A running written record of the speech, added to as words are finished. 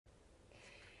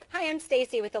Hi, I'm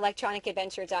Stacy with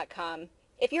electronicadventure.com.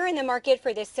 If you're in the market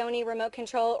for this Sony remote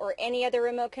control or any other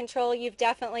remote control, you've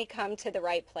definitely come to the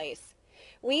right place.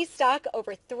 We stock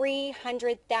over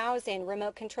 300,000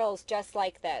 remote controls just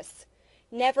like this.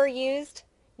 Never used,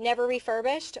 never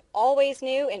refurbished, always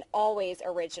new and always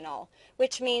original,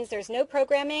 which means there's no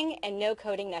programming and no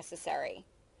coding necessary.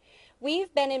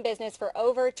 We've been in business for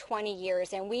over 20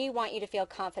 years and we want you to feel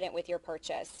confident with your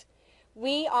purchase.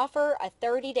 We offer a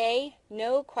 30-day,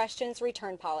 no questions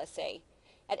return policy.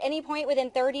 At any point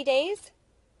within 30 days,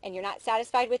 and you're not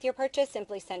satisfied with your purchase,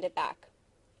 simply send it back.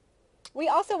 We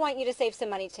also want you to save some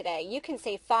money today. You can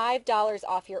save $5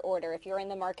 off your order if you're in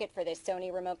the market for this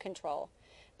Sony remote control.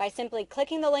 By simply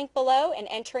clicking the link below and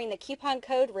entering the coupon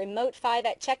code REMOTE5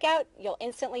 at checkout, you'll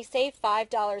instantly save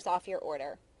 $5 off your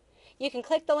order. You can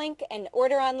click the link and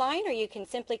order online, or you can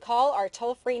simply call our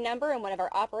toll-free number and one of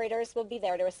our operators will be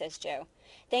there to assist you.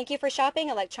 Thank you for shopping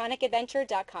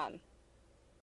electronicadventure.com.